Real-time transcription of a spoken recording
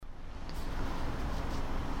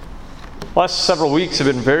last several weeks have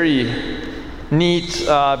been very neat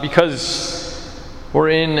because we're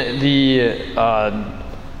in the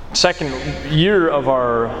second year of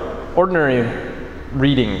our ordinary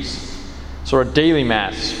readings, so our daily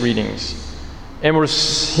Mass readings. And we're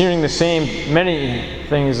hearing the same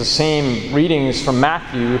readings from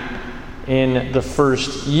Matthew in the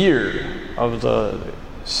first year of the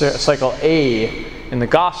cycle A in the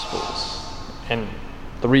Gospels and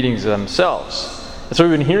the readings themselves. And so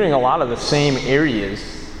we've been hearing a lot of the same areas,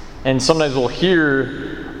 and sometimes we'll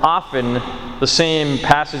hear often the same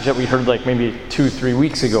passage that we heard like maybe 2-3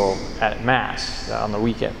 weeks ago at Mass on the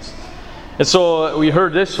weekends. And so we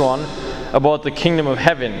heard this one about the kingdom of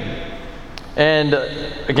heaven, and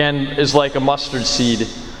again is like a mustard seed.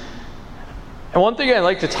 And one thing I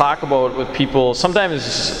like to talk about with people,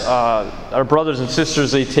 sometimes our brothers and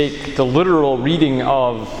sisters, they take the literal reading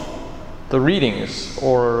of the readings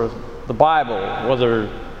or the Bible, whether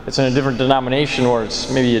it's in a different denomination or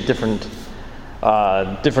it's maybe a different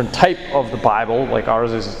type of the Bible, like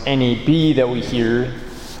ours is NAB that we hear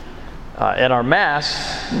at our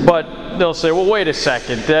Mass, but they'll say, well, wait a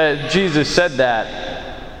second, Jesus said that,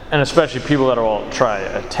 and especially people that will try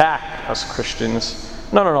to attack us Christians.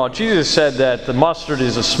 No, Jesus said that the mustard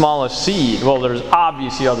is the smallest seed. Well, there's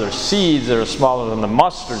obviously other seeds that are smaller than the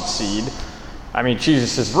mustard seed. I mean,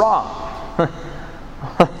 Jesus is wrong.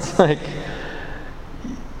 It's like,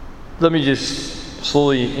 let me just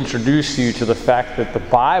slowly introduce you to the fact that the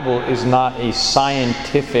Bible is not a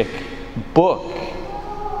scientific book.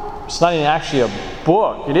 It's not even actually a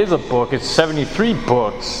book. It is a book. It's 73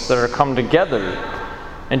 books that are come together.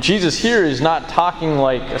 And Jesus here is not talking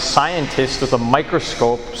like a scientist with a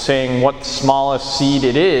microscope saying what the smallest seed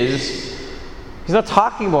it is. He's not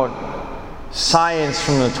talking about science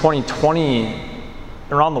from the 2020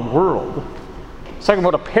 around the world. He's talking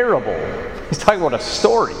about a parable. He's talking about a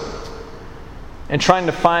story. And trying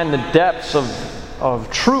to find the depths of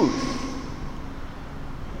truth.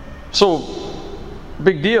 So,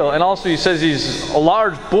 big deal. And also he says he's a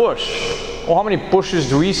large bush. Well, how many bushes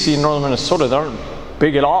do we see in northern Minnesota that aren't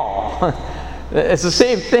big at all? It's the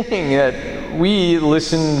same thing that we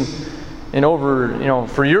listen and over,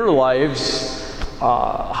 for your lives,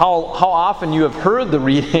 how often you have heard the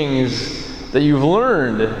readings that you've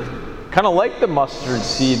learned, kind of like the mustard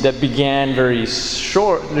seed that began very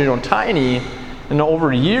short, tiny, and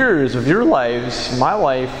over years of your lives, my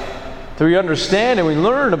life, that we understand and we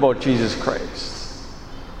learn about Jesus Christ.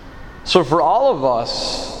 So for all of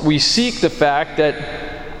us, we seek the fact that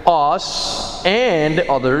us and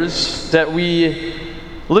others, that we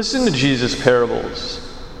listen to Jesus' parables.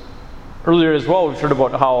 Earlier as well, we've heard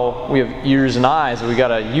about how we have ears and eyes that we got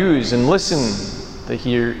to use and listen to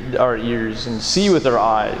hear our ears and see with our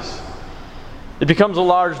eyes. It becomes a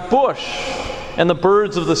large bush, and the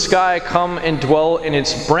birds of the sky come and dwell in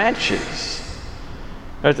its branches.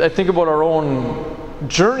 I think about our own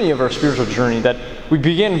journey of our spiritual journey, that we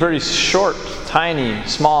begin very short, tiny,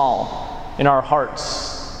 small in our hearts.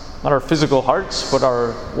 Not our physical hearts, but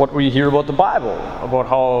what we hear about the Bible, about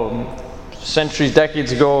how centuries,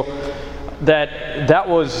 decades ago, that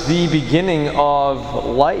was the beginning of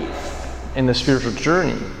life in the spiritual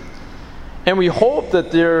journey. And we hope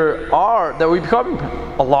that that we become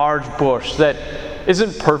a large bush that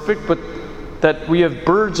isn't perfect, but that we have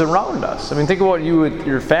birds around us. I mean, think about you with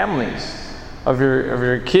your families, of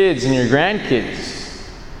your kids and your grandkids,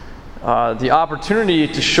 the opportunity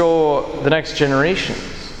to show the next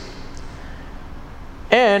generations.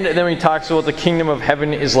 And then he talks about the kingdom of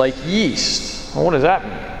heaven is like yeast. Well, what does that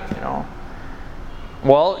mean?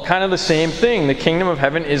 Well, kind of the same thing. The kingdom of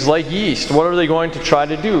heaven is like yeast. What are they going to try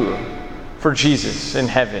to do for Jesus in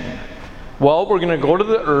heaven? Well, we're going to go to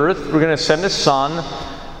the earth. We're going to send a son.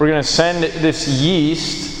 We're going to send this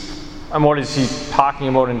yeast. And what is he talking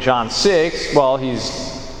about in John 6? Well,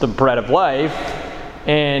 he's the bread of life.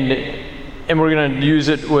 And we're going to use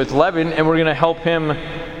it with leaven. And we're going to help him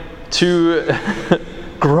to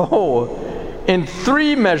grow in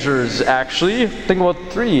 3 measures, actually. Think about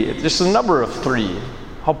 3. Just the number of 3.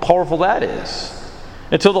 How powerful that is.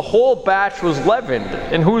 Until the whole batch was leavened.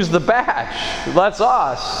 And who's the batch? That's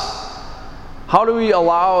us. How do we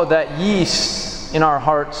allow that yeast in our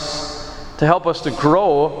hearts to help us to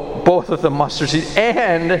grow both of the mustard seed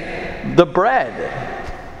and the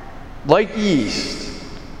bread? Like yeast.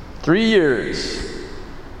 3 years.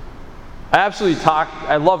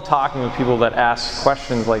 I love talking with people that ask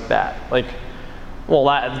questions like that. Like,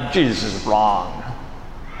 well, Jesus is wrong.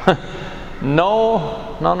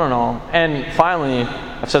 No. And finally,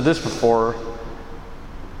 I've said this before,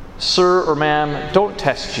 sir or ma'am, don't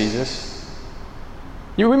test Jesus.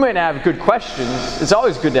 We might have good questions. It's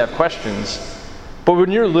always good to have questions. But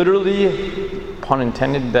when you're literally, pun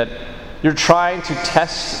intended, that you're trying to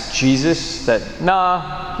test Jesus, that,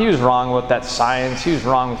 nah, he was wrong with that science, he was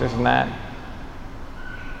wrong with this and that,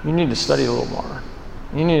 you need to study a little more.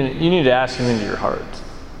 You need to ask him into your heart.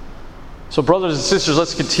 So brothers and sisters,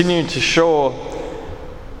 let's continue to show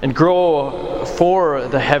and grow for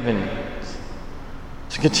the heavens.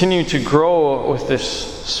 To continue to grow with this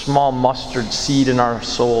small mustard seed in our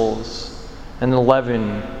souls and the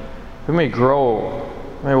leaven. We may grow,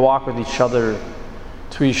 we may walk with each other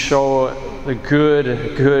till we show the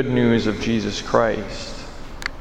good news of Jesus Christ.